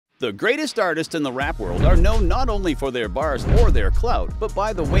The greatest artists in the rap world are known not only for their bars or their clout, but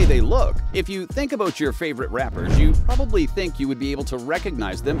by the way they look. If you think about your favorite rappers, you probably think you would be able to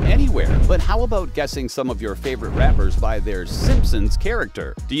recognize them anywhere. But how about guessing some of your favorite rappers by their Simpsons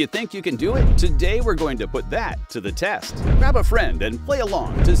character? Do you think you can do it? Today we're going to put that to the test. Grab a friend and play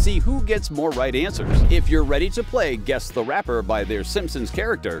along to see who gets more right answers. If you're ready to play Guess the Rapper by their Simpsons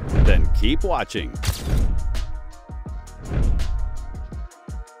character, then keep watching.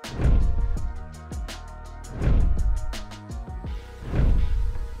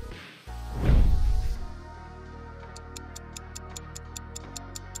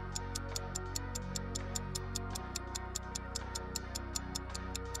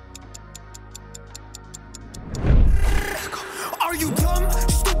 Are you dumb,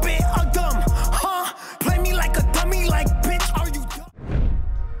 stupid, or dumb? Huh? Play me like a dummy, like bitch, are you dumb?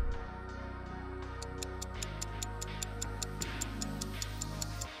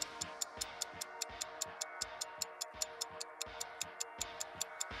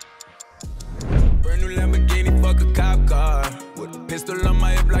 Brand new Lamborghini, fuck a cop car. With a pistol on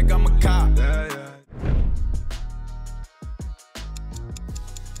my hip like I'm a cop.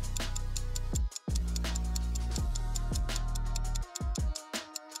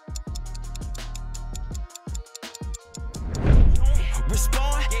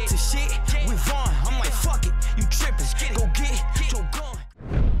 Respond to shit with Vaughn. I'm like, fuck it, you trippin'. Go get your gun.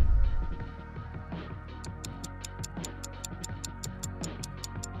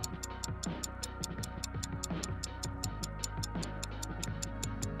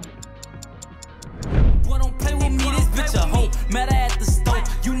 Boy, don't play with me, this bitch a hoe. Met her at the store,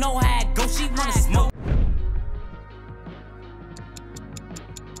 you know how it go, she wanna smoke.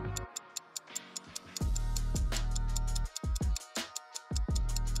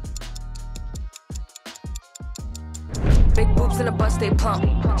 Big boobs in a bus, they plump.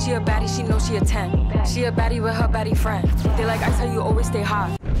 She a baddie, she know she a 10. She a baddie with her baddie friend. They like ice, how you always stay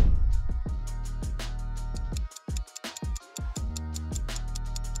hot.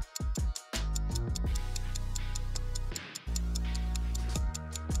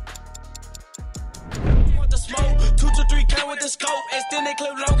 You want the smoke? 2 to 3 count with the scope. Extend it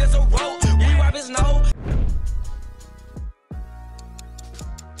clip long as a rope. We wipe his nose.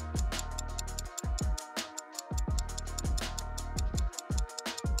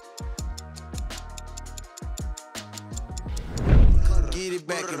 Get it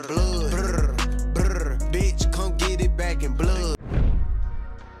back in blood. Brr, brr, bitch, come get it back in blood.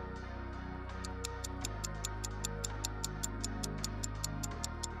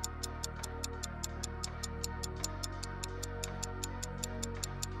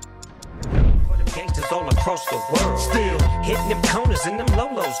 For them gangsters all across the world, still hitting them corners and them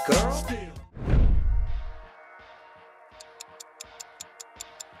lolos, girl.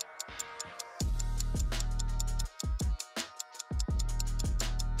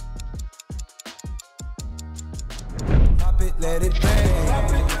 Pop it, let it bang.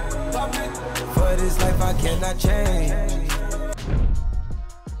 Pop it, pop it. For this life I cannot change.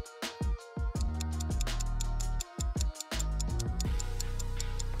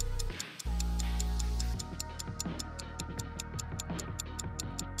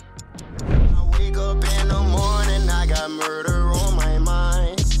 I wake up in the morning, I got murder on my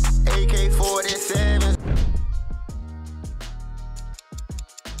mind. AK-47.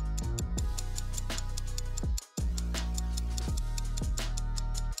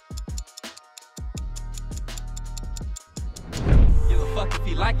 Give a fuck if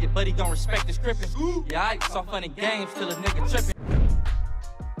he like it, but he gon' respect the scripting. Yeah, I saw funny games till a nigga trippin'.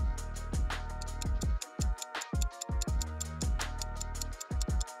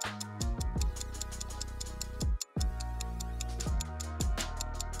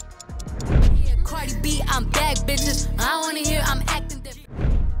 Cardi B, I'm back, bitches. I wanna hear I'm acting different.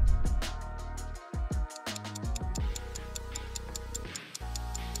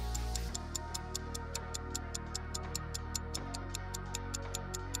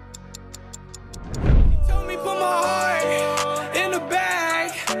 Told me put my heart in the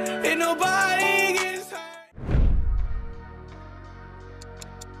bag, and nobody gets hurt.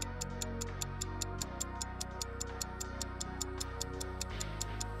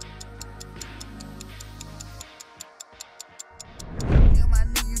 Yeah, my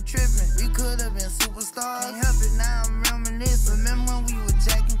nigga, you trippin'. We could've been superstars. Can't help it, now I'm reminiscing. Remember when we were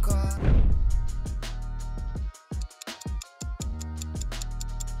jacking cars?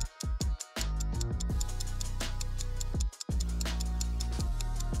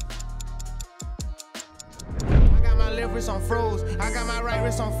 I got my left wrist on froze. I got my right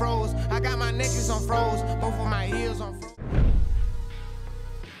wrist on froze. I got my necklace on froze. Both of my ears on froze.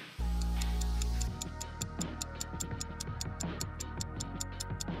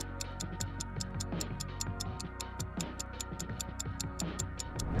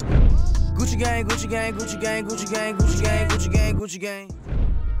 gang, Gucci gang, Gucci gang, Gucci gang, Gucci gang, Gucci gang, Gucci gang.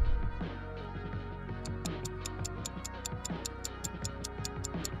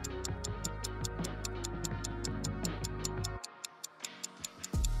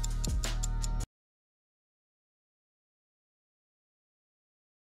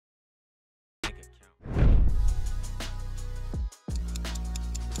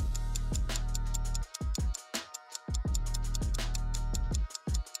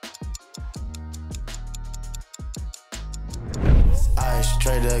 Ice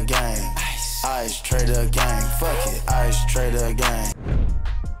trader gang. Ice trader gang. Fuck it. Ice trader gang.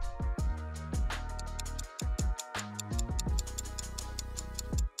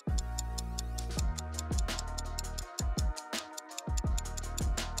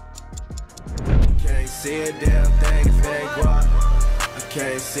 Can't see a damn thing if it ain't guap. I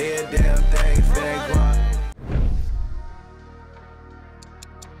can't see a damn thing if it ain't guap.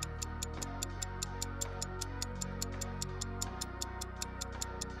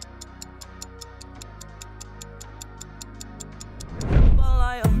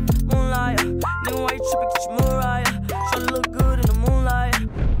 Nigga, why you trippin', get your Mariah? Tryna look good in the moonlight.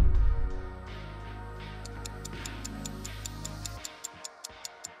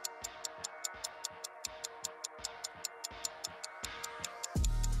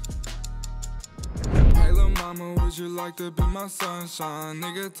 Hey, lil' mama, would you like to be my sunshine?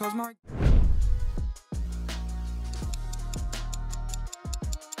 Nigga, touch my...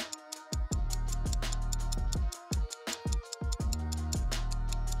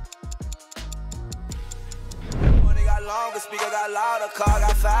 Longer, speaker got louder, car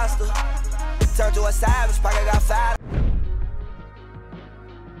got faster. Turned to a savage, pocket got fatter.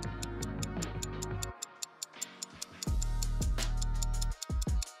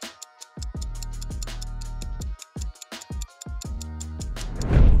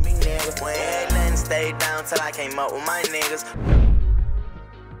 Me niggas, we ain't nothing, stay down till I came up with my niggas.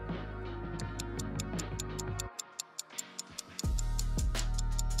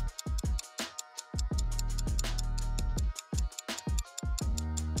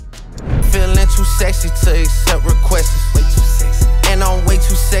 Feeling too sexy to accept requests. Way too sexy. And I'm way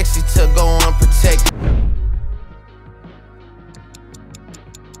too sexy to go unprotected.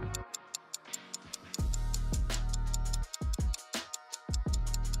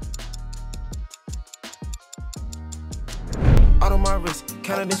 Out of my wrist,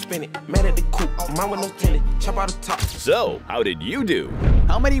 counted and spin it. Mad at the coupe, mine with no tenant. Chop out the top. So, how did you do?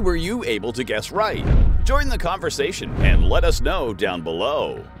 How many were you able to guess right? Join the conversation and let us know down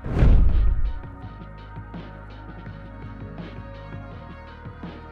below.